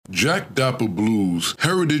Jack Dapper Blues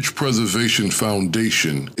Heritage Preservation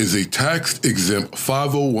Foundation is a tax-exempt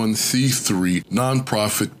 501c3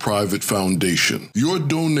 nonprofit private foundation. Your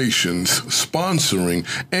donations, sponsoring,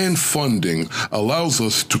 and funding allows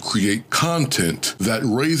us to create content that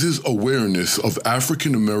raises awareness of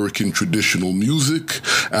African American traditional music,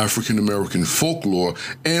 African American folklore,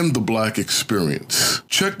 and the Black experience.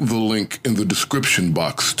 Check the link in the description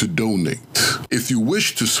box to donate. If you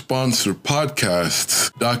wish to sponsor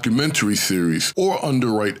podcasts, documentary series, or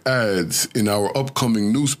underwrite ads in our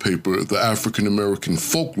upcoming newspaper, The African American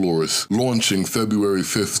Folklorist, launching February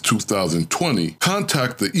 5th, 2020,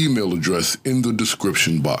 contact the email address in the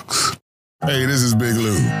description box. Hey, this is Big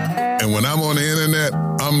Lou. And when I'm on the internet,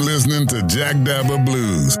 I'm listening to Jack Dapper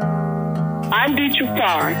Blues. I'm Dietrich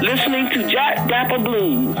Carr, listening to Jack Dapper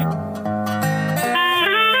Blues.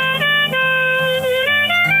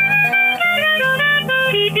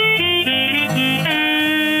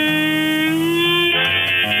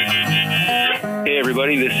 Hey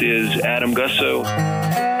everybody, this is Adam Gusso.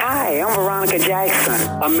 Hi, I'm Veronica Jackson,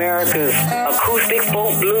 America's acoustic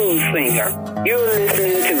folk blues singer. You're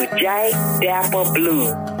listening to Jack Dapper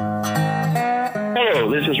Blues.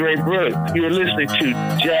 Hello, this is Ray Brooks. You're listening to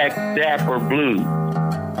Jack Dapper Blues.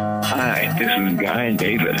 Hi, this is Guy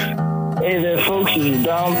Davis. Hey there, folks. This is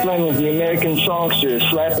Don Fleming, the American songster,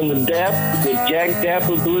 slapping the dap with Jack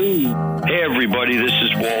Dapper Blues. Hey everybody, this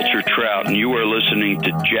is Walter Trout, and you are listening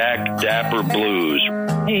to Jack Dapper Blues.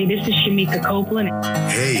 Hey, this is Shamika Copeland.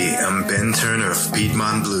 Hey, I'm Ben Turner of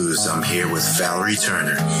Piedmont Blues. I'm here with Valerie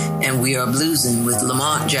Turner. And we are bluesing with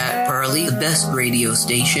Lamont Jack Pearlie, the best radio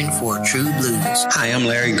station for true blues. Hi, I'm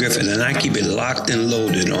Larry Griffin, and I keep it locked and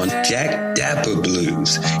loaded on Jack Dapper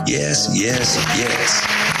Blues. Yes, yes, yes.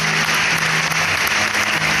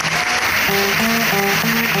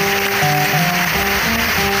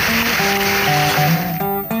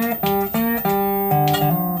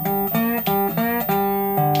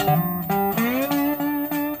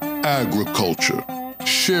 Agriculture,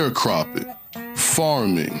 sharecropping,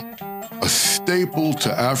 farming, a staple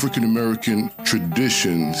to African American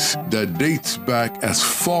traditions that dates back as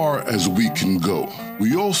far as we can go.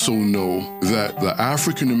 We also know that the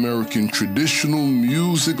African American traditional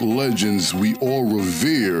music legends we all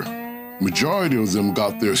revere, majority of them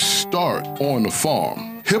got their start on a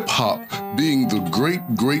farm. Hip-hop being the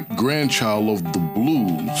great-great-grandchild of the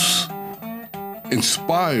blues,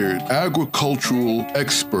 inspired agricultural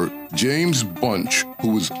expert James Bunch,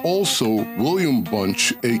 who is also William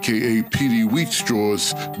Bunch, aka Petey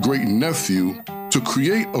Wheatstraw's great-nephew, to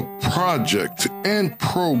create a project and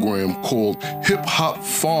program called Hip Hop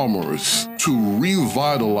Farmers to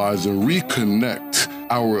revitalize and reconnect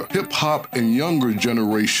our hip-hop and younger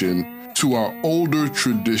generation to our older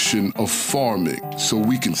tradition of farming so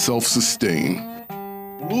we can self-sustain.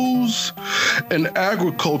 Blues and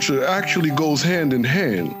agriculture actually goes hand in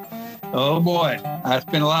hand. Oh boy, I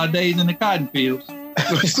spent a lot of days in the cotton fields.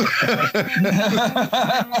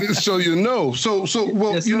 So you know,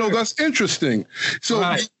 well, yes, you know, that's interesting. So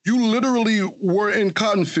right. You literally were in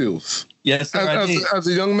cotton fields. Yes, sir, as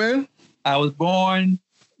a young man? I was born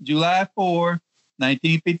July 4,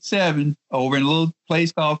 1957, over in a little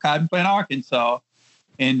place called Cotton Plant, Arkansas.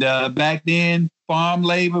 And back then, farm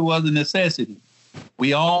labor was a necessity.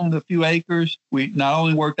 We owned a few acres. We not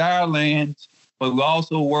only worked our lands, but we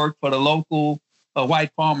also worked for the local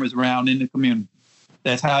white farmers around in the community.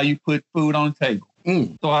 That's how you put food on the table.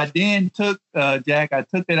 So I then took, Jack, I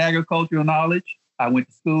took that agricultural knowledge. I went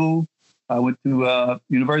to school. I went to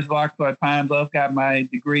University of Arkansas at Pine Bluff, got my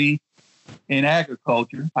degree in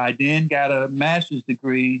agriculture. I then got a master's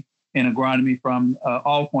degree in agronomy from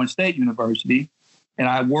Alcorn State University. And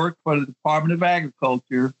I worked for the Department of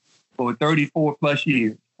Agriculture for 34 plus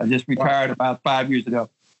years. I just retired about 5 years ago.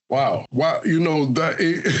 Wow. You know,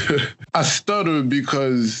 I stutter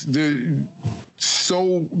because there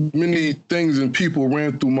so many things and people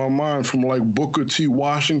ran through my mind, from like Booker T.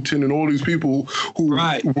 Washington and all these people who were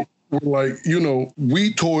like, you know,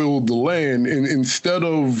 we toiled the land, and instead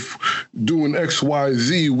of doing X, Y,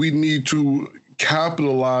 Z, we need to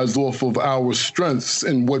capitalize off of our strengths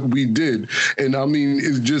and what we did. And I mean,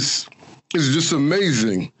 it's just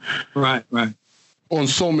amazing. Right. On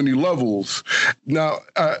so many levels. Now,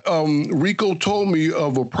 Rico told me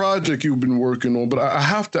of a project you've been working on, but I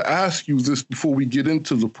have to ask you this before we get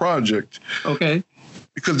into the project. Okay.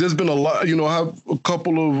 Because there's been a lot, you know, I have a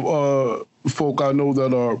couple of folk I know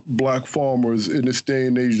that are Black farmers in this day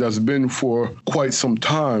and age that's been for quite some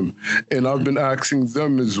time. And I've been asking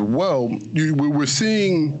them as well. We're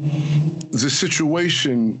seeing the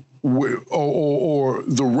situation or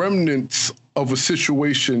the remnants of a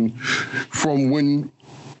situation from when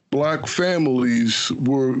Black families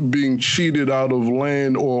were being cheated out of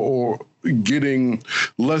land or getting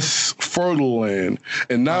less fertile land.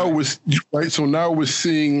 And now we're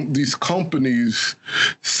seeing these companies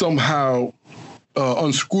somehow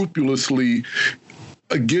unscrupulously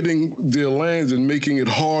getting their lands and making it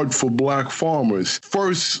hard for Black farmers.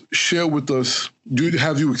 First, share with us,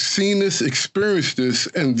 have you seen this, experienced this,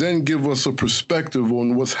 and then give us a perspective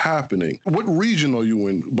on what's happening. What region are you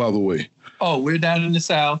in, by the way? Oh, we're down in the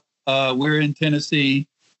South. We're in Tennessee,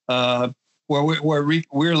 where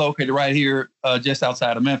we're located right here just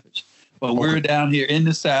outside of Memphis. But we're down here in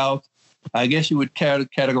the South. I guess you would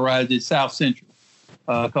categorize it South Central,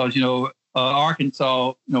 because,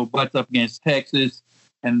 Arkansas, butts up against Texas,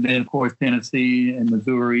 and then, of course, Tennessee and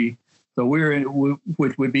Missouri. So we're in,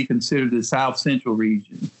 which would be considered the South Central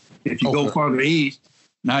region. If you go farther east,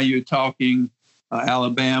 now you're talking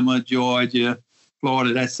Alabama, Georgia,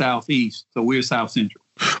 Florida, that's Southeast. So we're South Central.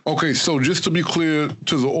 Okay, so just to be clear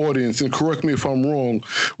to the audience, and correct me if I'm wrong,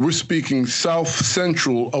 we're speaking South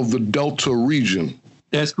Central of the Delta region.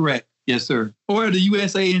 That's correct. Yes, sir. Or the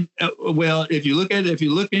USA. Well, if you're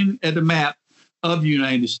looking at the map of the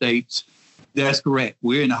United States, that's correct.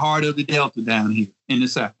 We're in the heart of the Delta down here in the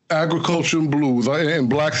South. Agriculture and blues and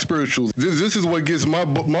Black spirituals. This is what gets my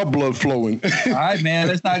blood flowing. All right, man.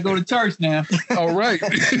 Let's not go to church now. All right.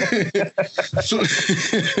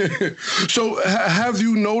 So have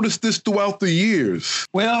you noticed this throughout the years?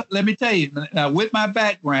 Well, let me tell you. Now, with my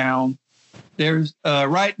background, there's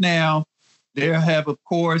right now, there have, of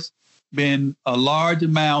course, been a large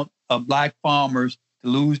amount of Black farmers to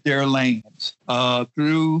lose their lands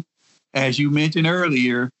through, as you mentioned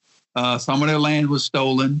earlier, some of their land was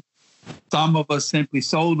stolen. Some of us simply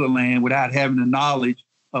sold the land without having the knowledge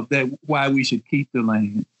of that, why we should keep the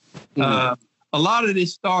land. Mm-hmm. A lot of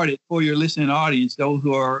this started, for your listening audience, those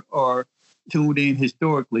who are tuned in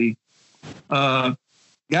historically,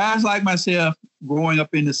 guys like myself growing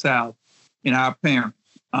up in the South and our parents.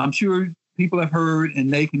 I'm sure people have heard,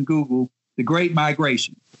 and they can Google, the Great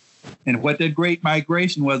Migration. And what that Great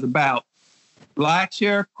Migration was about, Black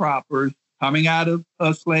sharecroppers coming out of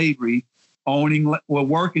slavery,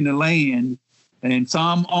 working the land, and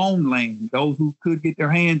some owned land. Those who could get their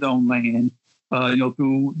hands on land,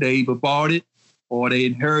 through they either bought it or they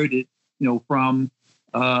inherited, from,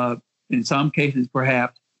 in some cases,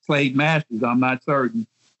 perhaps slave masters. I'm not certain,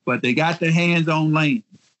 but they got their hands on land.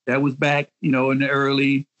 That was back, in the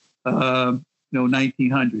early,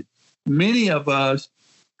 1900s. Many of us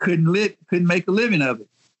couldn't make a living of it.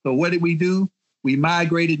 So what did we do? We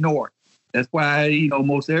migrated north. That's why,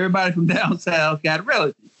 most everybody from down south got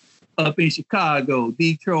relatives up in Chicago,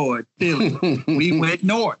 Detroit, Philly. We went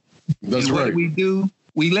north. That's and right. What did we do?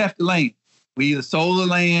 We left the land. We either sold the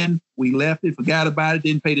land, we left it, forgot about it,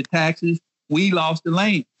 didn't pay the taxes. We lost the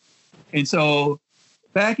land. And so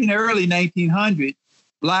back in the early 1900s,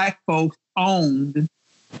 Black folks owned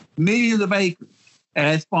millions of acres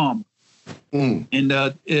as farmers. Mm.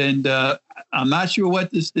 And I'm not sure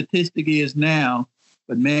what the statistic is now,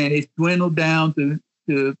 but man, it's dwindled down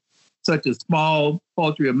to such a small,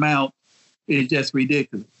 paltry amount. It's just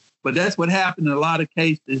ridiculous. But that's what happened in a lot of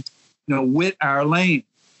cases, with our land.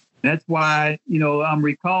 That's why, I'm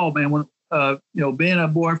recalled, man, when, being a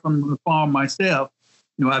boy from the farm myself,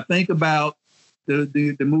 I think about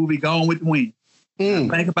the movie Gone with the Wind. I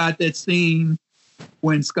think about that scene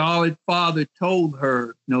when Scarlett's father told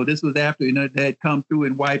her, this was after, they had come through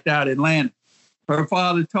and wiped out Atlanta. Her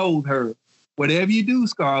father told her, whatever you do,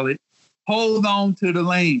 Scarlett, hold on to the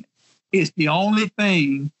land. It's the only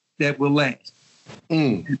thing that will last.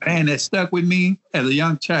 And that stuck with me as a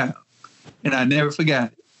young child, and I never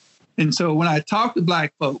forgot it. And so when I talk to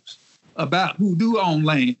Black folks about who do own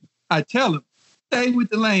land, I tell them, stay with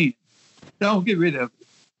the land. Don't get rid of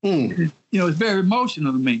it. It's very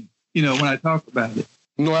emotional to me, when I talk about it.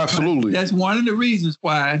 No, absolutely. That's one of the reasons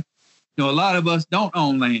why, a lot of us don't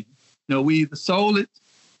own land. We either sold it.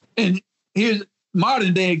 And here's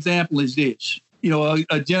modern day example is this.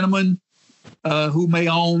 A gentleman who may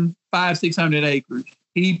own 500-600 acres,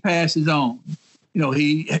 he passes on.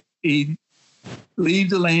 He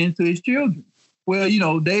leaves the land to his children.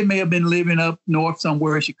 Well, they may have been living up north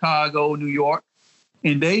somewhere in Chicago, New York,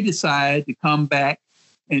 and they decide to come back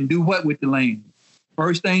and do what with the land?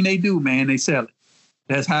 First thing they do, man, they sell it.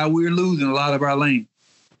 That's how we're losing a lot of our land.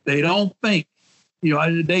 They don't think,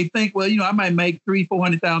 they think, I might make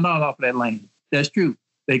 $300,000-$400,000 off of that land. That's true.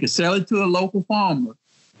 They could sell it to a local farmer,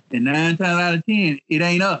 and 9 times out of 10, it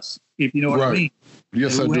ain't us, if you know what I mean.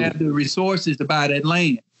 Yes, I do. We have the resources to buy that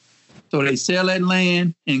land. So they sell that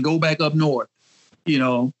land and go back up north,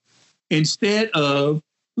 instead of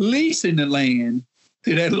leasing the land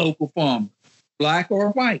to that local farmer, black or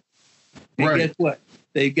white. And guess what?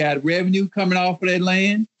 They got revenue coming off of that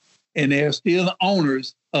land, and they're still the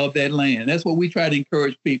owners of that land. That's what we try to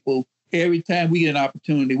encourage people. Every time we get an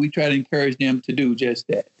opportunity, we try to encourage them to do just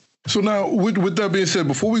that. So now, with that being said,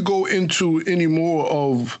 before we go into any more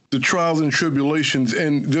of the trials and tribulations,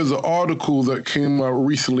 and there's an article that came out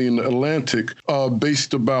recently in the Atlantic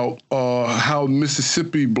based about how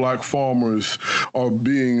Mississippi black farmers are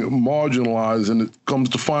being marginalized, and it comes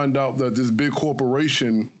to find out that this big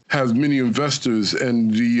corporation has many investors,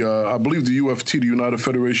 and I believe the UFT, the United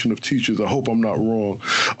Federation of Teachers, I hope I'm not wrong,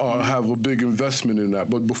 have a big investment in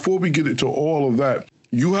that. But before we get into all of that,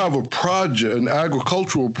 you have a project, an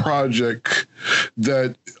agricultural project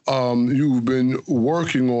that you've been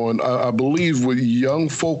working on, I believe, with young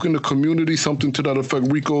folk in the community, something to that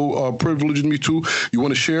effect. Rico privileged me to. You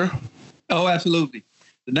want to share? Oh, absolutely.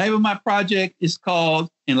 The name of my project is called,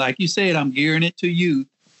 and like you said, I'm gearing it to youth,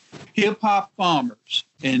 Hip Hop Farmers.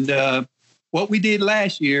 And what we did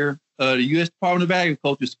last year, the U.S. Department of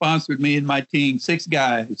Agriculture sponsored me and my team, 6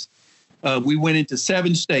 guys. We went into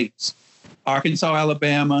 7 states. Arkansas,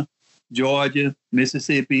 Alabama, Georgia,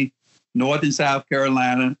 Mississippi, North and South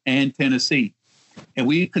Carolina, and Tennessee. And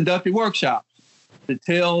we conducted workshops to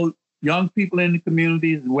tell young people in the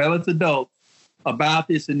community as well as adults about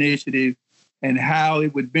this initiative and how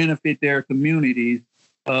it would benefit their communities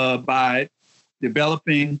by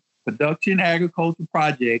developing production agriculture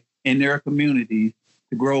projects in their communities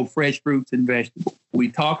to grow fresh fruits and vegetables. We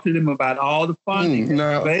talked to them about all the funding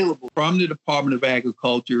available from the Department of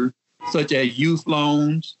Agriculture, such as youth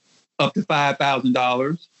loans up to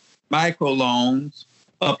 $5,000, micro loans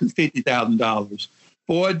up to $50,000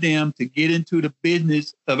 for them to get into the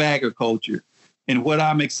business of agriculture. And what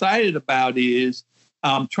I'm excited about is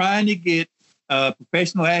I'm trying to get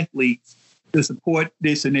professional athletes to support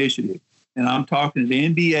this initiative. And I'm talking to the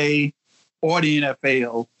NBA or the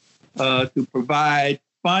NFL to provide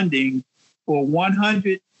funding for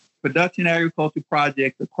 100 production agriculture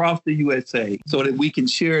projects across the USA so that we can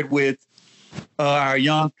share it with our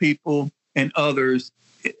young people and others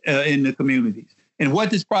in the communities. And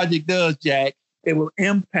what this project does, Jack, it will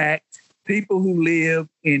impact people who live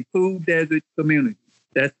in food desert communities.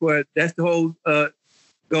 That's the whole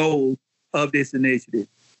goal of this initiative,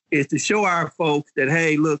 is to show our folks that,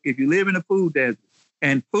 hey, look, if you live in a food desert,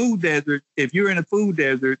 and food desert, if you're in a food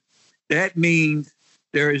desert, that means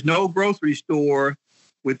there is no grocery store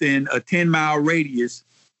within a 10-mile radius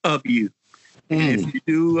of you. And if you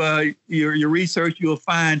do your research, you'll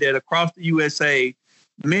find that across the USA,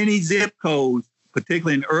 many zip codes,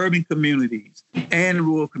 particularly in urban communities and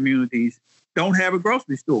rural communities, don't have a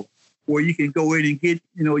grocery store where you can go in and get,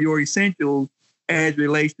 your essentials as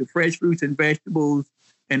relates to fresh fruits and vegetables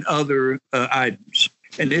and other items.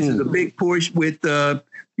 And this is a big push with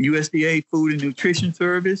USDA Food and Nutrition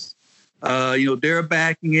Service. They're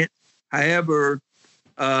backing it. However,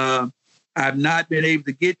 I've not been able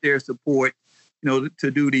to get their support, to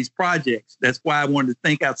do these projects. That's why I wanted to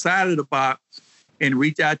think outside of the box and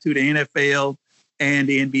reach out to the NFL and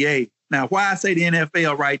the NBA. Now, why I say the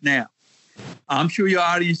NFL right now, I'm sure your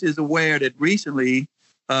audience is aware that recently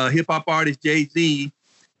hip-hop artist Jay-Z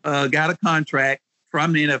got a contract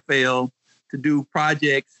from the NFL to do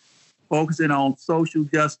projects focusing on social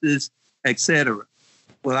justice, etc.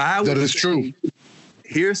 Well, that is true.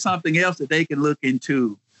 Here's something else that they can look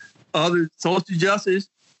into. Other social justice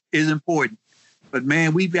is important, but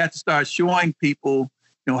man, we've got to start showing people,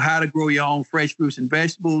 how to grow your own fresh fruits and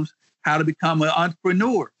vegetables, how to become an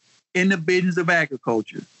entrepreneur in the business of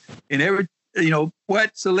agriculture, and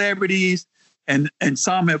what celebrities and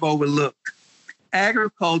some have overlooked.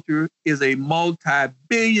 Agriculture is a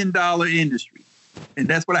multi-billion-dollar industry, and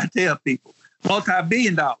that's what I tell people: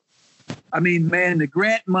 multi-billion-dollar. I mean, man, the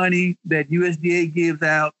grant money that USDA gives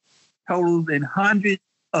out totals in hundreds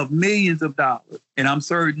of millions of dollars. And I'm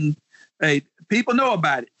certain people know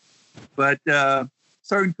about it, but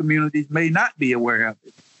certain communities may not be aware of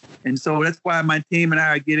it. And so that's why my team and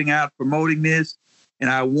I are getting out promoting this. And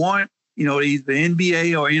I want, either the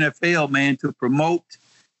NBA or NFL, man, to promote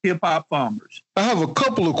hip-hop farmers. I have a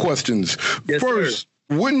couple of questions. Yes, first,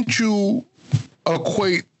 sir. Wouldn't you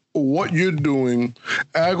equate what you're doing,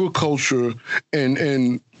 agriculture,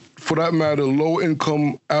 and for that matter,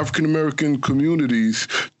 low-income African-American communities,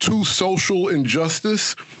 to social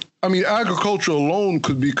injustice? I mean, agriculture alone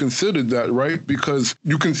could be considered that, right? Because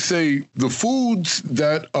you can say the foods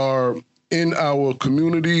that are in our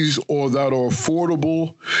communities or that are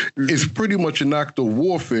affordable is pretty much an act of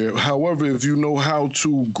warfare. However, if you know how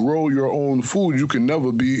to grow your own food, you can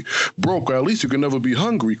never be broke, or at least you can never be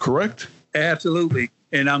hungry, correct? Absolutely.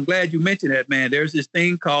 And I'm glad you mentioned that, man. There's this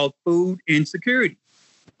thing called food insecurity,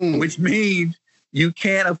 which means you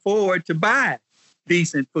can't afford to buy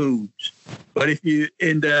decent foods. But if you,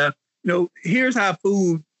 here's how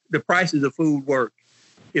the prices of food work.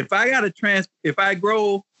 If I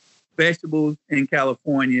grow vegetables in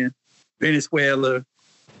California, Venezuela,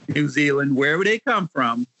 New Zealand, wherever they come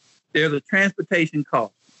from, there's a transportation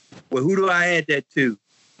cost. Well, who do I add that to?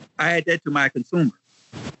 I add that to my consumer.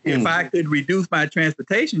 If I could reduce my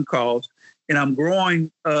transportation costs and I'm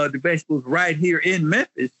growing the vegetables right here in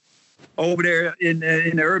Memphis, over there in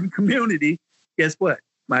the urban community, guess what?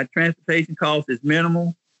 My transportation cost is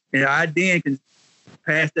minimal, and I then can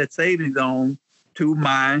pass that savings on to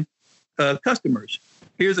my customers.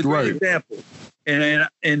 Here's a great example. And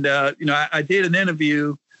I did an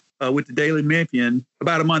interview with the Daily Memphian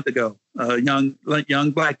about a month ago, a young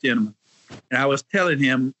black gentleman. And I was telling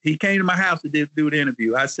him, he came to my house to do the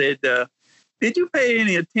interview. I said, did you pay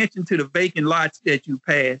any attention to the vacant lots that you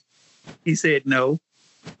passed? He said, no.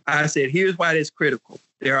 I said, here's why that's critical.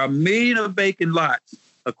 There are millions of vacant lots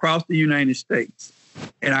across the United States.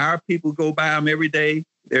 And our people go by them every day.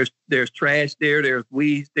 There's trash there. There's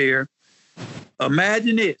weeds there.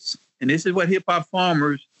 Imagine this. And this is what hip hop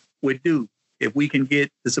farmers would do if we can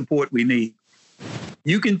get the support we need.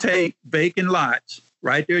 You can take vacant lots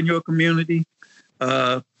right there in your community,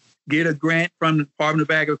 get a grant from the Department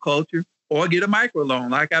of Agriculture, or get a microloan,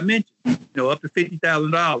 like I mentioned, up to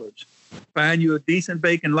 $50,000. Find you a decent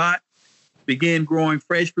vacant lot, begin growing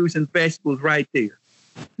fresh fruits and vegetables right there.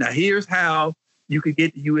 Now, here's how you could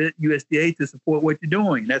get the USDA to support what you're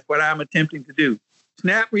doing. That's what I'm attempting to do.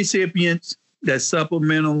 SNAP recipients, that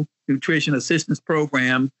Supplemental Nutrition Assistance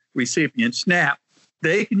Program recipients, SNAP,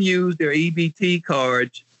 they can use their EBT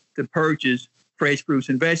cards to purchase fresh fruits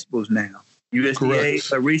and vegetables now.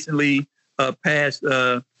 USDA recently passed,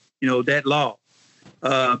 that law.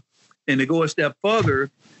 And to go a step further,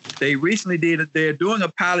 they recently they're doing a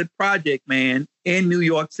pilot project, man, in New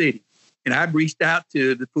York City. And I've reached out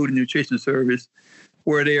to the Food and Nutrition Service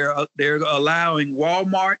where they're allowing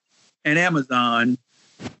Walmart and Amazon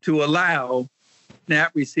to allow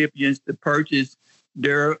SNAP recipients to purchase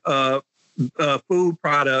their food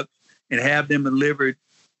products and have them delivered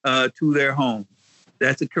to their home.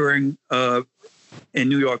 That's occurring in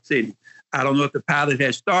New York City. I don't know if the pilot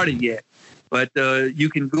has started yet, but you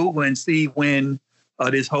can Google and see when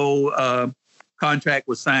this whole contract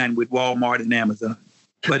was signed with Walmart and Amazon.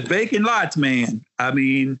 But vacant lots, man, I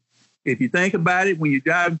mean, if you think about it, when you're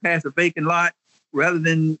driving past a vacant lot, rather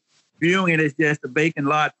than viewing it as just a vacant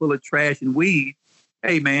lot full of trash and weeds,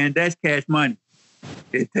 hey, man, that's cash money.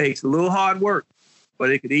 It takes a little hard work,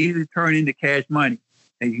 but it could easily turn into cash money.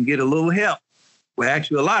 And you can get a little help, well,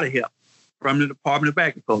 actually a lot of help from the Department of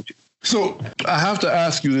Agriculture. So I have to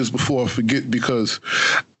ask you this before I forget, because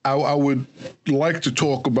I would like to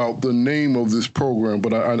talk about the name of this program,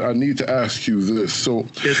 but I need to ask you this. So,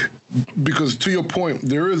 because to your point,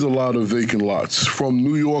 there is a lot of vacant lots from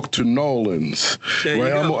New York to New Orleans,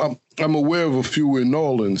 right? I'm aware of a few in New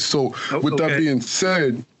Orleans. So with that being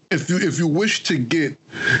said, if you wish to get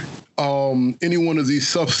any one of these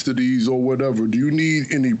subsidies or whatever, do you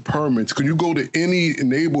need any permits? Can you go to any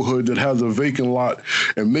neighborhood that has a vacant lot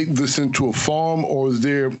and make this into a farm, or is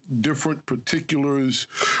there different particulars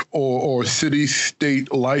or city, state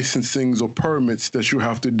licensings or permits that you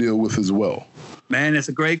have to deal with as well? Man, that's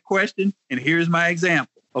a great question. And here's my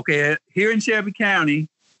example. Okay, here in Shelby County,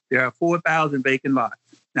 there are 4,000 vacant lots.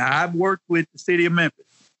 Now, I've worked with the city of Memphis.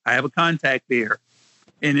 I have a contact there.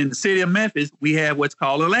 And in the city of Memphis, we have what's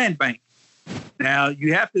called a land bank. Now,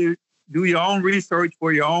 you have to do your own research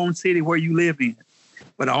for your own city where you live in.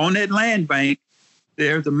 But on that land bank,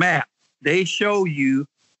 there's a map. They show you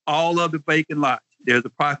all of the vacant lots. There's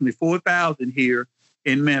approximately 4,000 here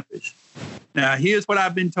in Memphis. Now, here's what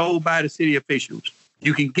I've been told by the city officials.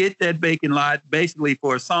 You can get that vacant lot basically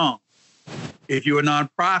for a song. If you're a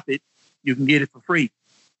nonprofit, you can get it for free,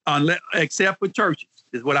 except for churches,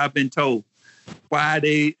 is what I've been told. Why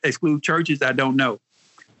they exclude churches, I don't know.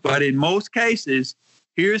 But in most cases,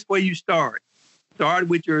 here's where you start. Start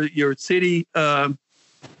with your city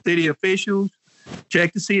officials.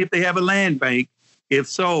 Check to see if they have a land bank. If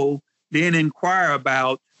so, then inquire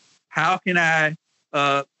about how can I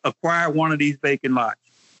acquire one of these vacant lots.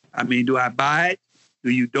 I mean, do I buy it?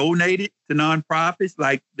 Do you donate it to nonprofits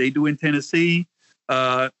like they do in Tennessee?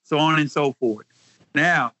 So on and so forth.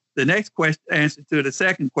 Now, the next answer to the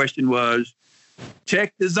second question was,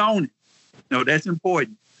 check the zoning. No, that's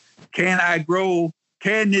important. Can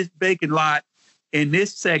this vacant lot in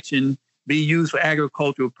this section be used for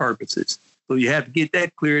agricultural purposes? So you have to get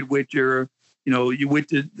that cleared with with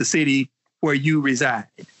the city where you reside.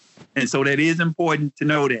 And so that is important to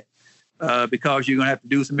know that because you're going to have to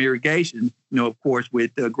do some irrigation, of course,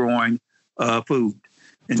 with growing food.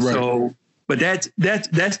 And so, but that's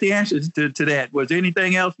the answer to that. Was there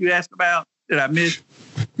anything else you asked about that I missed?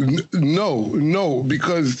 No,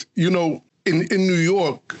 because, in New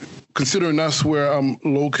York, considering that's where I'm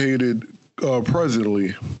located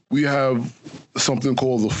presently, we have something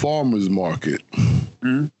called the farmers market.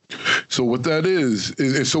 Mm-hmm. So what that is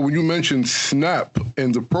so when you mention SNAP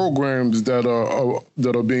and the programs that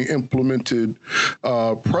are being implemented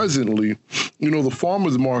presently, the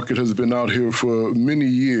farmers market has been out here for many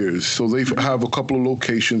years. So they have a couple of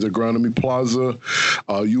locations at Grand Army Plaza,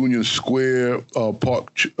 Union Square,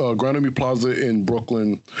 Grand Army Plaza in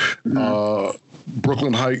Brooklyn,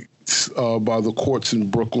 Brooklyn Heights by the courts in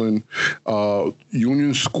Brooklyn,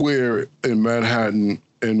 Union Square in Manhattan,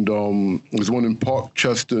 and there's one in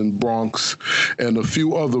Parkchester and Bronx, and a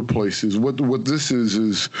few other places. What this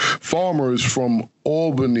is farmers from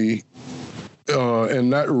Albany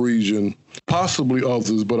and that region, possibly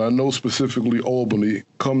others, but I know specifically Albany,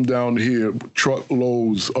 come down here,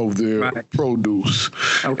 truckloads of their produce.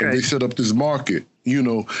 Okay. And they set up this market,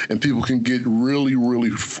 and people can get really,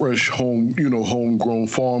 really fresh homegrown,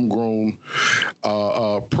 farm-grown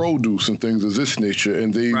produce and things of this nature.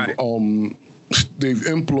 And they've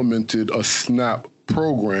implemented a SNAP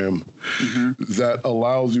program that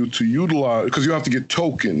allows you to utilize, because you have to get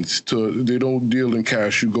tokens. They don't deal in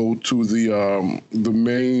cash. You go to the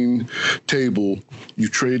main table, you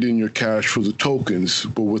trade in your cash for the tokens.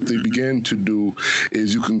 But what they began to do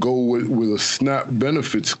is you can go with a SNAP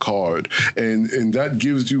benefits card, and that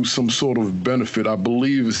gives you some sort of benefit. I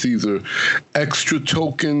believe it's either extra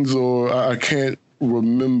tokens or I can't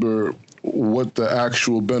remember what the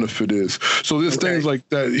actual benefit is. So there's things like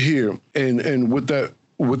that here. And with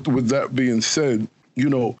that being said,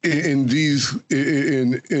 in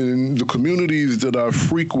the communities that I've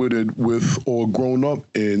frequented with or grown up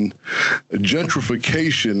in,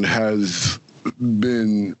 gentrification has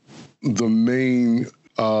been the main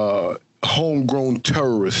homegrown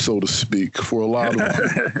terrorist, so to speak, for a lot of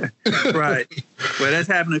them. Right. Well, that's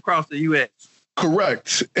happening across the U.S.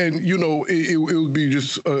 Correct. And, it would be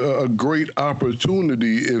just a great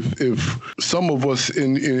opportunity if some of us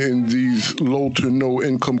in these low to no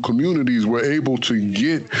income communities were able to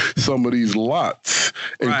get some of these lots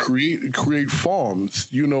and create farms,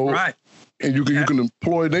 and you can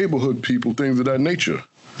employ neighborhood people, things of that nature.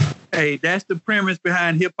 Hey, that's the premise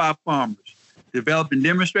behind Hip Hop Farmers, developing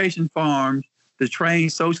demonstration farms to train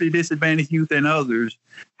socially disadvantaged youth and others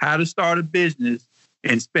how to start a business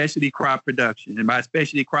in specialty crop production. And by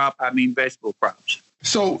specialty crop, I mean vegetable crops.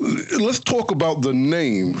 So let's talk about the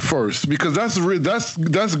name first, because that's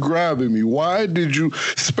grabbing me. Why did you,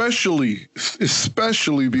 especially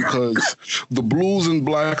because the blues and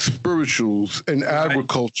black spirituals and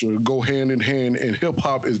agriculture go hand in hand, and hip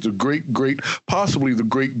hop is possibly the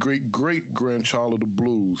great grandchild of the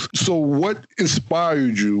blues. So what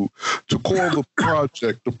inspired you to call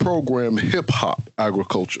the program Hip Hop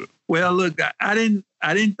Agriculture? Well, look, I didn't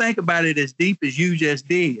think about it as deep as you just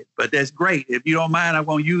did, but that's great. If you don't mind, I'm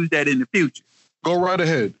going to use that in the future. Go right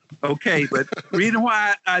ahead. Okay, but the reason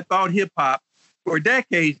why I thought hip hop, for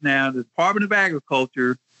decades now, the Department of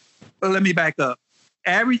Agriculture, let me back up.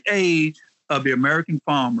 Average age of the American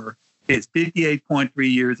farmer is 58.3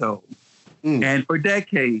 years old. And for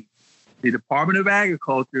decades, the Department of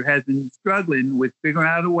Agriculture has been struggling with figuring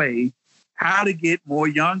out a way how to get more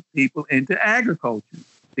young people into agriculture.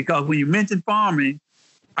 Because when you mention farming,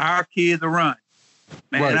 our kids are running.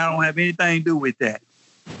 Man, I don't have anything to do with that.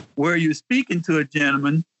 Where you're speaking to a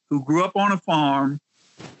gentleman who grew up on a farm,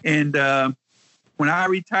 and when I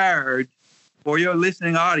retired, for your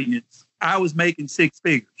listening audience, I was making six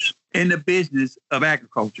figures in the business of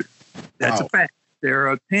agriculture. That's a fact. There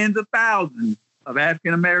are tens of thousands of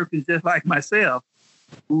African Americans just like myself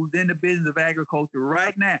who's in the business of agriculture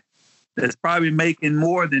right now that's probably making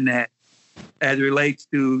more than that as it relates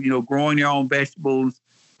to, growing their own vegetables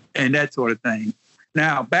and that sort of thing.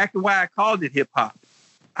 Now, back to why I called it hip hop.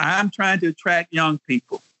 I'm trying to attract young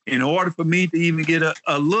people. In order for me to even get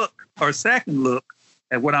a look or second look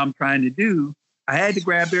at what I'm trying to do, I had to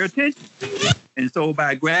grab their attention. And so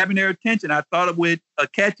by grabbing their attention, I thought of with a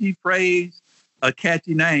catchy phrase, a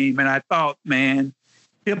catchy name. And I thought, man,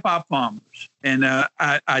 Hip Hop Farmers. And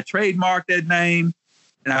I trademarked that name.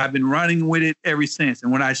 And I've been running with it ever since.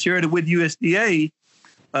 And when I shared it with USDA,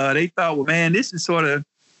 they thought, well, man, this is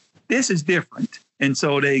different. And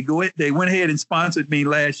so they went ahead and sponsored me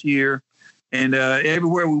last year. And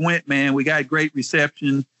everywhere we went, man, we got great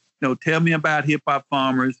reception. Tell me about Hip Hop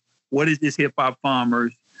Farmers. What is this Hip Hop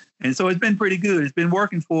Farmers? And so it's been pretty good. It's been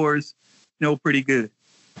working for us, pretty good.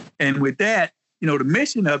 And with that, the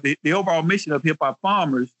mission of it, the overall mission of Hip Hop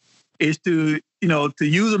Farmers is to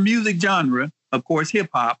use a music genre, of course, hip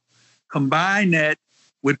hop, combine that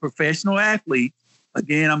with professional athletes.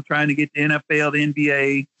 Again, I'm trying to get the NFL, the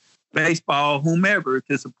NBA, baseball, whomever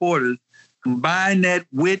to support us. Combine that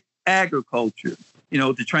with agriculture,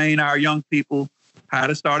 to train our young people how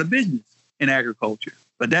to start a business in agriculture.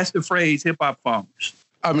 But that's the phrase, Hip Hop Farmers.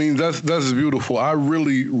 I mean, that's beautiful. I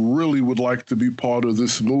really, really would like to be part of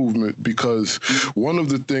this movement because one of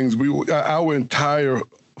the things our entire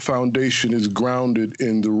foundation is grounded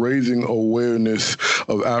in the raising awareness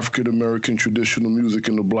of African-American traditional music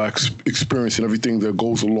and the Black experience and everything that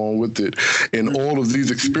goes along with it. And all of these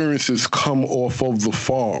experiences come off of the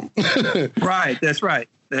farm. Right. That's right.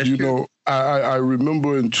 That's true. I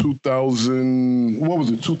remember in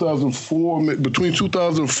 2004, between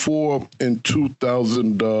 2004 and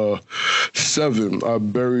 2007, I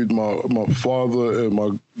buried my father and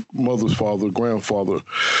my mother's father, grandfather.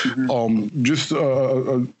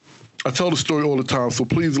 Mm-hmm. I tell the story all the time, so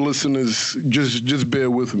please, listeners, just bear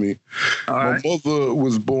with me. All right. My mother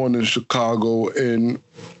was born in Chicago, and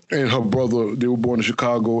her brother, they were born in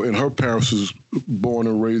Chicago, and her parents was born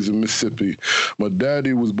and raised in Mississippi. My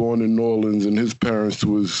daddy was born in New Orleans, and his parents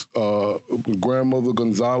was grandmother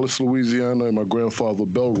Gonzales, Louisiana, and my grandfather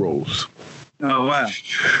Belrose. Oh, wow.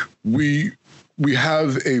 We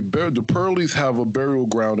have the Pearlies have a burial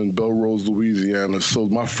ground in Belrose, Louisiana. So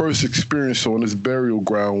my first experience on this burial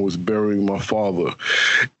ground was burying my father.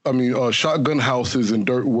 I mean, shotgun houses and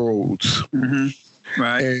dirt roads. Mm-hmm.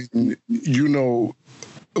 Right. And,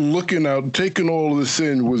 taking all of this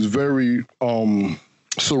in was very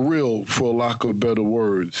surreal, for lack of better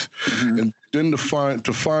words. Mm-hmm. And then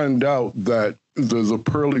to find out that there's a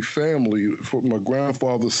Pearly family from my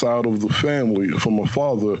grandfather's side of the family, from my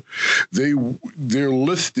father, they're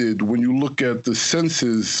listed when you look at the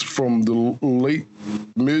census from the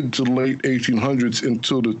mid to late 1800s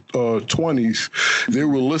into the 20s. They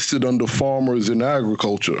were listed under farmers in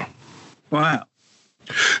agriculture. Wow.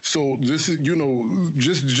 So this is,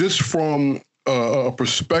 just from a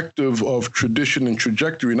perspective of tradition and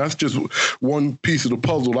trajectory, and that's just one piece of the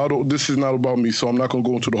puzzle. This is not about me, so I'm not going to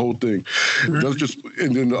go into the whole thing. Mm-hmm. That's just,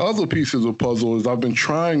 and then the other pieces of the puzzle is I've been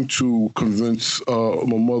trying to convince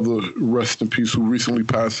my mother, rest in peace, who recently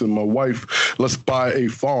passed, and my wife, let's buy a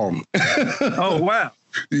farm. Oh, wow.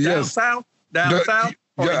 Yes. Down south?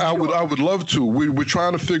 Yeah, I would love to. We're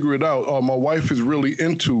trying to figure it out. My wife is really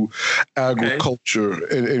into agriculture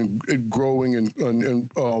and growing and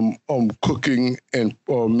cooking and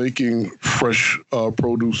making fresh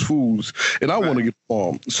produce foods. And I want to get a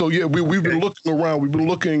farm. So yeah, we've been looking around. We've been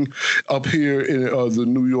looking up here in the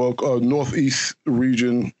New York Northeast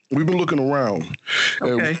region. We've been looking around.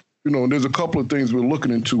 Okay. And there's a couple of things we're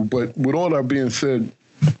looking into. But with all that being said,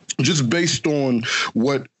 just based on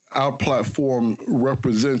what our platform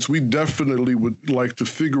represents, we definitely would like to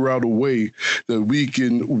figure out a way that we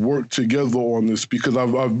can work together on this, because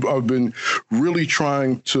I've been really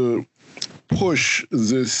trying to push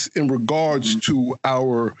this in regards to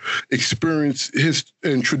our experience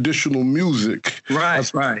in traditional music. Right.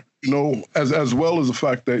 As well as the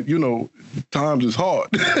fact that, times is hard.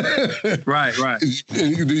 Right.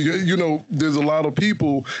 And, there's a lot of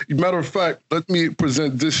people. Matter of fact, let me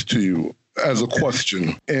present this to you as a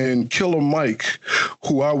question. And Killer Mike,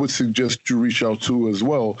 who I would suggest you reach out to as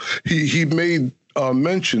well, he made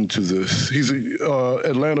mention to this. He's an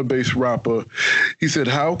Atlanta-based rapper. He said,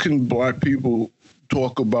 how can Black people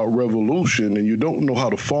talk about revolution and you don't know how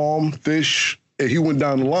to farm, fish? And he went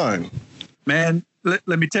down the line. Man, let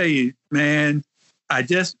me tell you, man,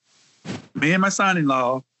 me and my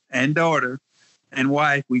son-in-law and daughter and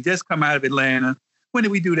wife, we just come out of Atlanta. When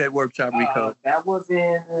did we do that workshop, Rico? That was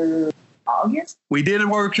in August? We did a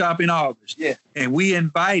workshop in August. Yeah. And we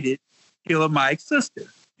invited Killer Mike's sister.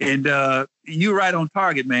 And you're right on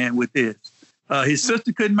target, man, with this. His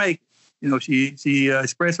sister couldn't make it. She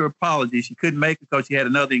expressed her apology. She couldn't make it because she had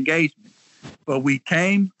another engagement. But we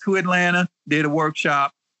came to Atlanta, did a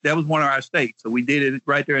workshop. That was one of our states. So we did it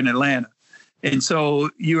right there in Atlanta. And so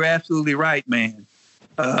you're absolutely right, man.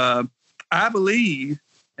 I believe,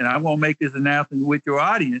 and I won't make this announcement with your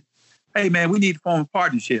audience, hey, man, we need to form a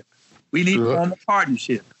partnership. We need to form a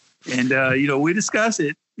partnership. And, we discuss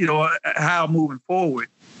it, how moving forward.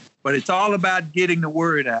 But it's all about getting the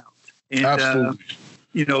word out. And, absolutely.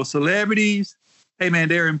 Celebrities, hey, man,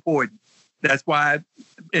 they're important. That's why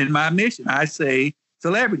in my mission, I say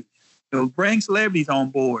celebrities. Bring celebrities on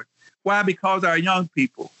board. Why? Because our young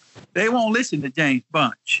people, they won't listen to James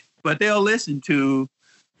Bunch, but they'll listen to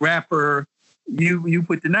rapper you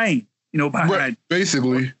put the name, behind. Right,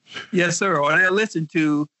 basically. Yes, sir. Or they'll listen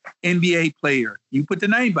to NBA player. You put the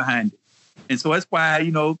name behind it. And so that's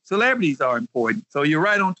why, celebrities are important. So you're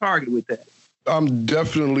right on target with that. I'm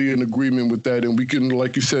definitely in agreement with that, and we can,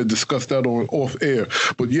 like you said, discuss that off air.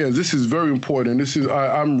 But yeah, this is very important.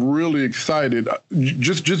 I'm really excited,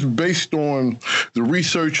 just based on the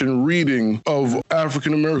research and reading of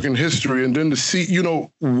African American history, and then to see,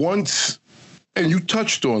 once. And you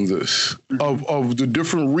touched on this, of the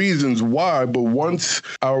different reasons why, but once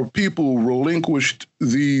our people relinquished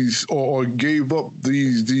these or gave up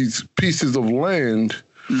these pieces of land,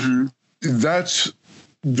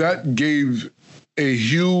 that gave a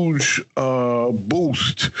huge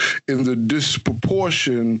boost in the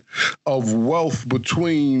disproportion of wealth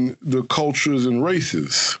between the cultures and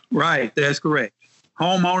races. Right, that's correct.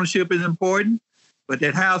 Home ownership is important, but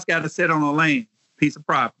that house got to sit on a land, piece of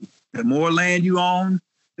property. The more land you own,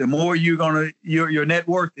 the more your net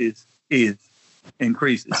worth is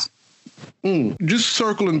increases. Just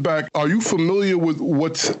circling back, are you familiar with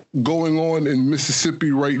what's going on in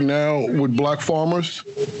Mississippi right now with black farmers?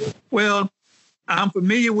 Well, I'm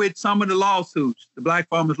familiar with some of the lawsuits, the black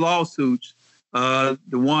farmers' lawsuits, the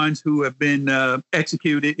ones who have been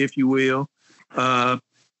executed, if you will.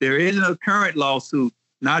 There isn't a current lawsuit,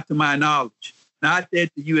 not to my knowledge, not that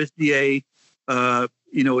the USDA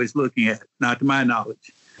is looking at, not to my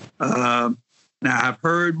knowledge. Now, I've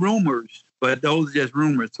heard rumors, but those are just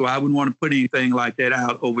rumors, so I wouldn't want to put anything like that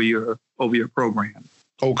out over your program.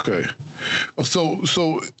 Okay.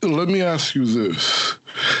 So let me ask you this.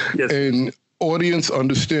 Yes. And audience,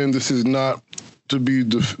 understand this is not to be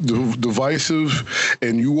divisive,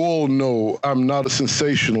 and you all know I'm not a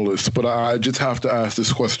sensationalist, but I just have to ask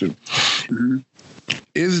this question. Mm-hmm.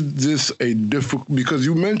 Is this a difficult, because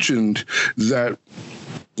you mentioned that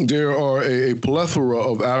there are a plethora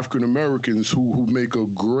of African Americans who make a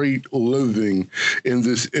great living in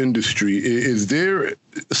this industry. Is there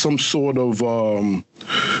some sort of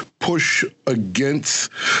push against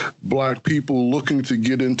black people looking to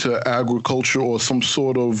get into agriculture, or some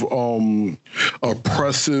sort of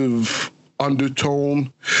oppressive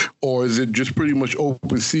undertone, or is it just pretty much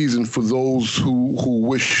open season for those who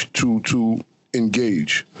wish to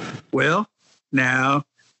engage? Well, now,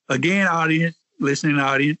 again, listening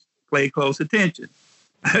audience, pay close attention.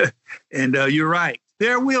 And you're right.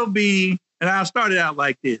 There will be, and I'll start it out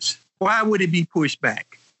like this. Why would it be pushed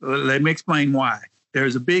back? Let me explain why.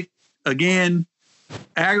 There's a big, again,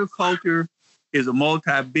 agriculture is a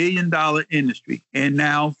multi-billion-dollar industry. And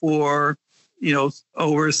now for,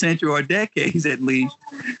 over a century or decades at least,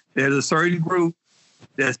 there's a certain group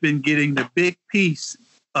that's been getting the big piece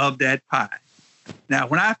of that pie. Now,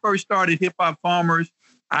 when I first started Hip Hop Farmers,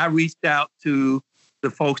 I reached out to the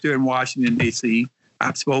folks there in Washington, D.C.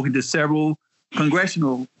 I've spoken to several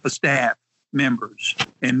congressional staff members.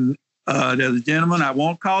 And there's a gentleman, I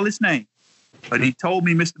won't call his name, but he told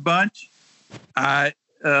me, Mr. Bunch,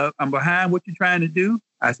 I'm behind what you're trying to do.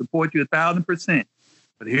 I support you 1,000%.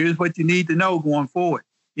 But here's what you need to know going forward,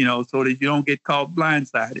 so that you don't get caught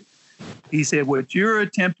blindsided. He said, what you're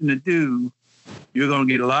attempting to do, you're going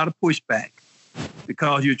to get a lot of pushback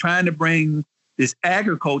because you're trying to bring this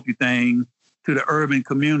agriculture thing to the urban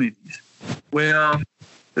communities. Well,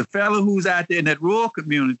 the fellow who's out there in that rural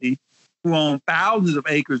community who own thousands of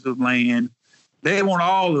acres of land, they want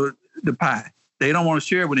all of the pie. They don't want to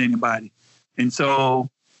share it with anybody. And so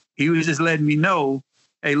he was just letting me know,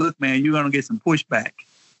 hey, look, man, you're going to get some pushback.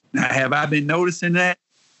 Now, have I been noticing that?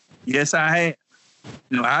 Yes, I have.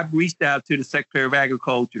 I've reached out to the Secretary of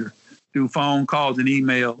Agriculture through phone calls and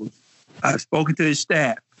emails. I've spoken to his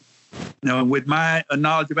staff. With my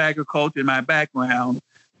knowledge of agriculture and my background,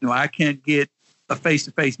 I can't get a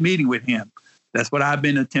face-to-face meeting with him. That's what I've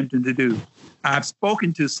been attempting to do. I've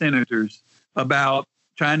spoken to senators about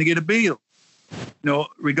trying to get a bill,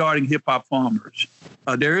 regarding hip-hop farmers.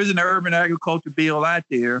 There is an urban agriculture bill out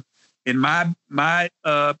there, and my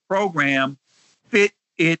program fit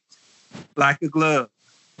it like a glove,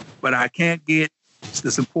 but I can't get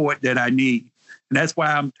the support that I need. And that's why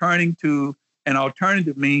I'm turning to an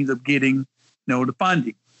alternative means of getting, the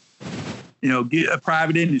funding, get a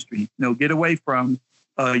private industry, get away from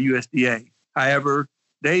USDA. However,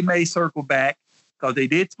 they may circle back because they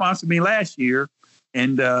did sponsor me last year.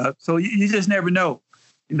 And so you just never know,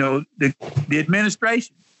 the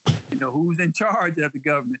administration, who's in charge of the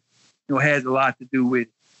government, has a lot to do with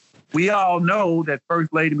it. We all know that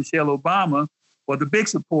First Lady Michelle Obama was a big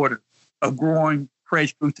supporter of growing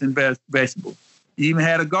fresh fruits and vegetables. He even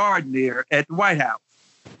had a garden there at the White House.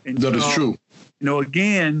 And that is true.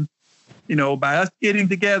 Again, by us getting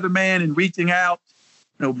together, man, and reaching out,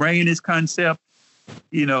 bringing this concept,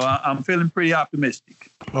 I'm feeling pretty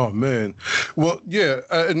optimistic. Oh, man. Well, yeah,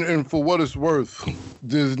 and for what it's worth,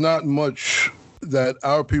 there's not much that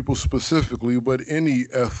our people specifically, but any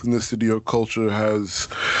ethnicity or culture has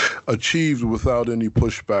achieved without any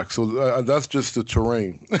pushback. So that's just the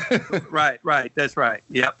terrain. Right. That's right.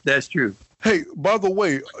 Yep, that's true. Hey, by the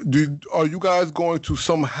way, are you guys going to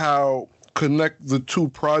somehow connect the two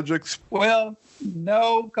projects? Well,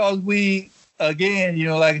 no, because we, again,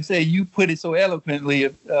 like I said, you put it so eloquently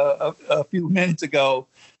a few minutes ago.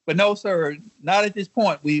 But no, sir, not at this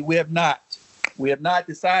point. We have not. We have not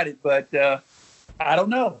decided, but I don't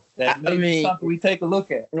know. That may be something we take a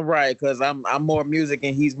look at. Right, because I'm more music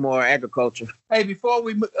and he's more agriculture. Hey, before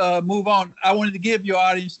we move on, I wanted to give your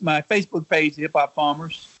audience my Facebook page, Hip Hop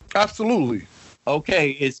Farmers. Absolutely.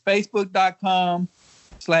 Okay, it's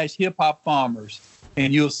facebook.com/Hip Hop Farmers.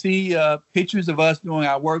 And you'll see pictures of us doing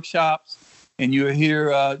our workshops. And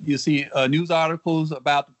you'll see news articles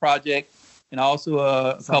about the project and also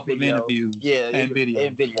a couple of interviews and video.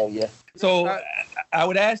 And video, yeah. So I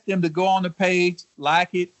would ask them to go on the page,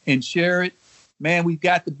 like it, and share it. Man, we've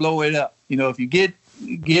got to blow it up. If you get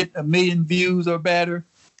 1 million views or better,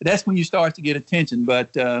 that's when you start to get attention.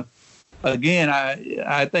 But again,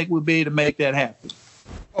 I think we'll be able to make that happen.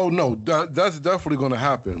 Oh no, that's definitely going to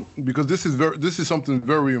happen because this is something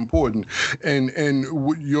very important, and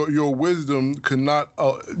your wisdom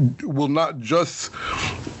will not just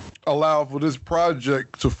allow for this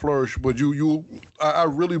project to flourish, but I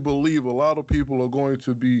really believe a lot of people are going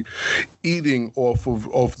to be eating off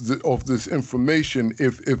of this information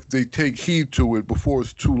if they take heed to it before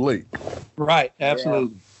it's too late. Right,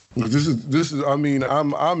 absolutely. Yeah. This is. I mean,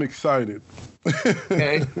 I'm excited.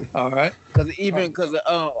 Okay, all right. Because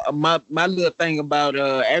my little thing about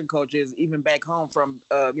agriculture is even back home from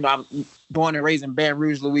I'm born and raised in Baton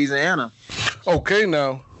Rouge, Louisiana. Okay,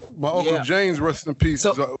 now my uncle James, rest in peace,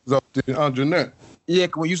 was up there on Jeanette. Yeah,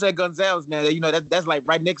 when you say Gonzales, man, that's like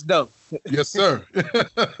right next door. Yes, sir.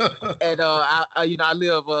 And I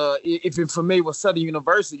live. If you're familiar with Southern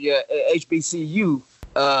University, HBCU.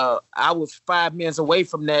 I was 5 minutes away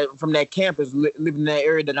from that campus, living in that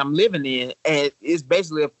area that I'm living in, and it's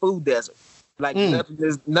basically a food desert. Like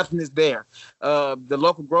nothing is there. The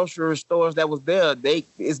local grocery stores that was there,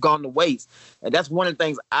 it's gone to waste. And that's one of the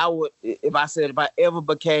things I would, if I ever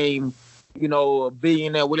became, a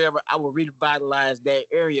billionaire, whatever, I would revitalize that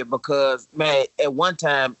area because, man, at one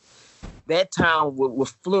time, that town would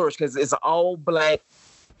flourish because it's an all black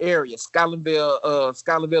area,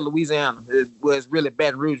 Scotlandville, Louisiana. It was really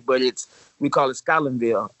Baton Rouge, but we call it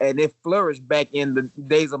Scotlandville, and it flourished back in the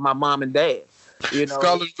days of my mom and dad.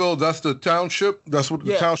 Scotlandville, that's the township. That's what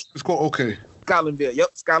the township is called. Okay, Scotlandville.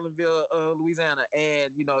 Yep, Scotlandville, Louisiana,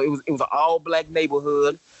 and it was an all black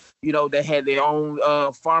neighborhood. They had their own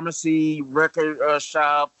pharmacy, record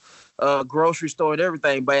shop, grocery store, and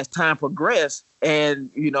everything. But as time progressed, and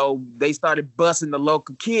they started busing the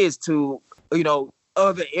local kids to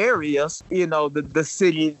other areas, the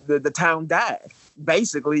city, the town died.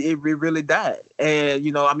 Basically, it really died. And,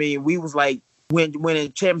 we was like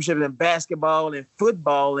winning championships in basketball and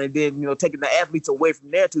football, and then, taking the athletes away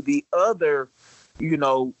from there to the other,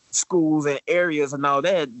 schools and areas and all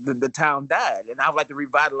that, the town died. And I would like to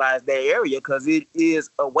revitalize that area because it is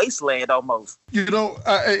a wasteland almost.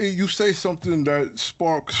 You say something that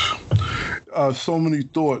sparks so many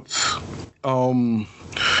thoughts.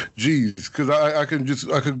 Because I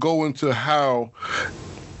could go into how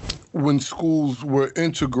when schools were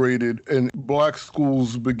integrated and black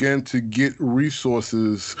schools began to get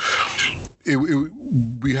resources,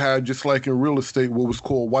 we had, just like in real estate, what was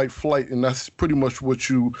called white flight, and that's pretty much what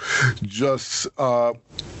you just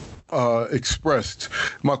expressed.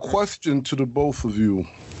 My question to the both of you,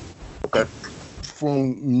 okay,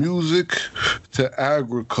 from music to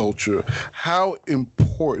agriculture, how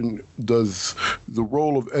important does the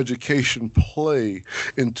role of education play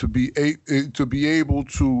in to be able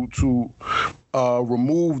to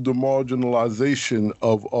remove the marginalization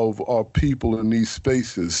of our people in these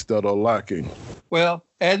spaces that are lacking? Well,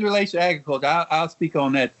 as it relates to agriculture, I'll speak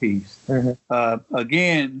on that piece. Mm-hmm.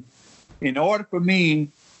 Again, in order for me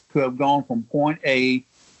to have gone from point A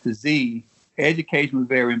to Z, education was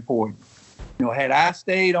very important. Had I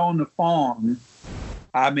stayed on the farm,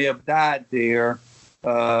 I may have died there,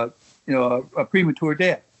 a premature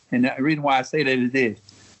death. And the reason why I say that is this,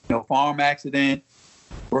 farm accident,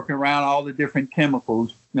 working around all the different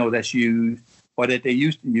chemicals, that's used or that they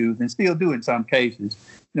used to use and still do in some cases,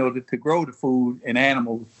 to grow the food and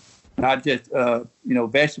animals, not just,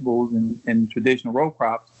 vegetables and traditional row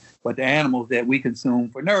crops, but the animals that we consume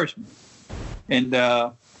for nourishment. And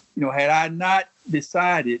had I not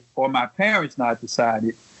decided, or my parents not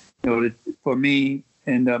decided, for me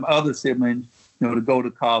and other siblings, to go to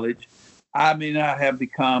college, I may not have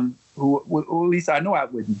become or at least I know I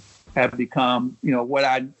wouldn't have become, what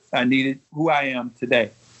I needed, who I am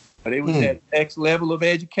today. But it was that next level of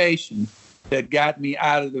education that got me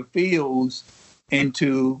out of the fields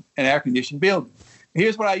into an air-conditioned building.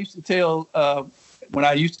 Here's what I used to tell when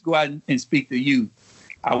I used to go out and speak to youth.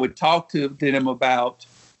 I would talk to them about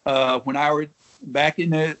when I was back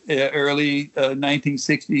in the early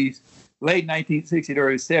 1960s, late 1960s,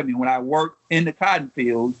 early 70s, when I worked in the cotton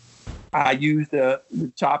fields. I used the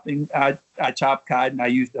chopping. I chopped cotton. I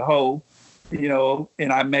used the hoe,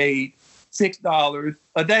 and I made $6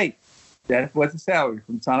 a day. That was the salary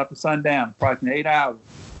from sun up to sundown, approximately 8 hours.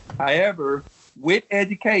 However, with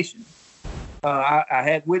education, I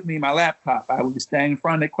had with me my laptop. I would stand in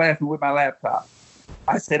front of the classroom with my laptop.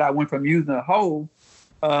 I said I went from using a hoe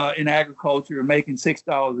in agriculture and making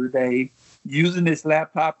 $6 a day, using this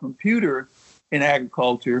laptop computer in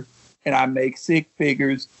agriculture, and I make six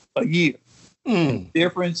figures a year. The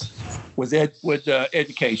difference was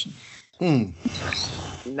education.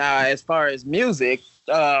 Now, as far as music,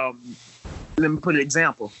 let me put an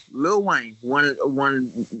example. Lil Wayne, one,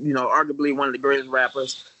 arguably one of the greatest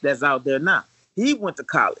rappers that's out there now. He went to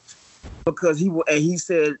college because he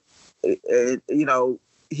said,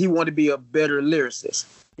 he wanted to be a better lyricist.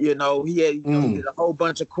 He had did a whole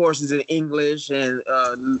bunch of courses in English and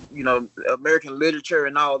American literature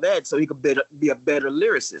and all that, so he could be a better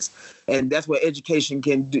lyricist. And that's what education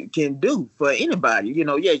can do for anybody.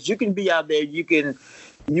 Yes, you can be out there, you can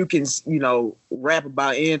rap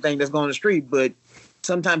about anything that's going on the street, but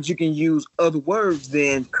sometimes you can use other words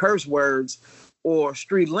than curse words or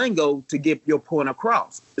street lingo to get your point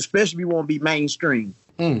across, especially if you want to be mainstream.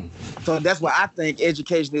 So that's why I think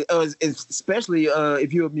education is, especially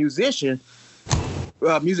if you're a musician,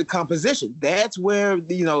 music composition. That's where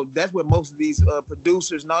that's where most of these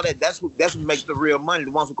producers and all that. That's what makes the real money.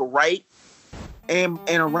 The ones who can write and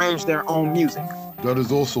arrange their own music. That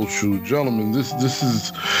is also true, gentlemen. This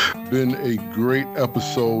has been a great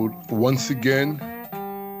episode once again.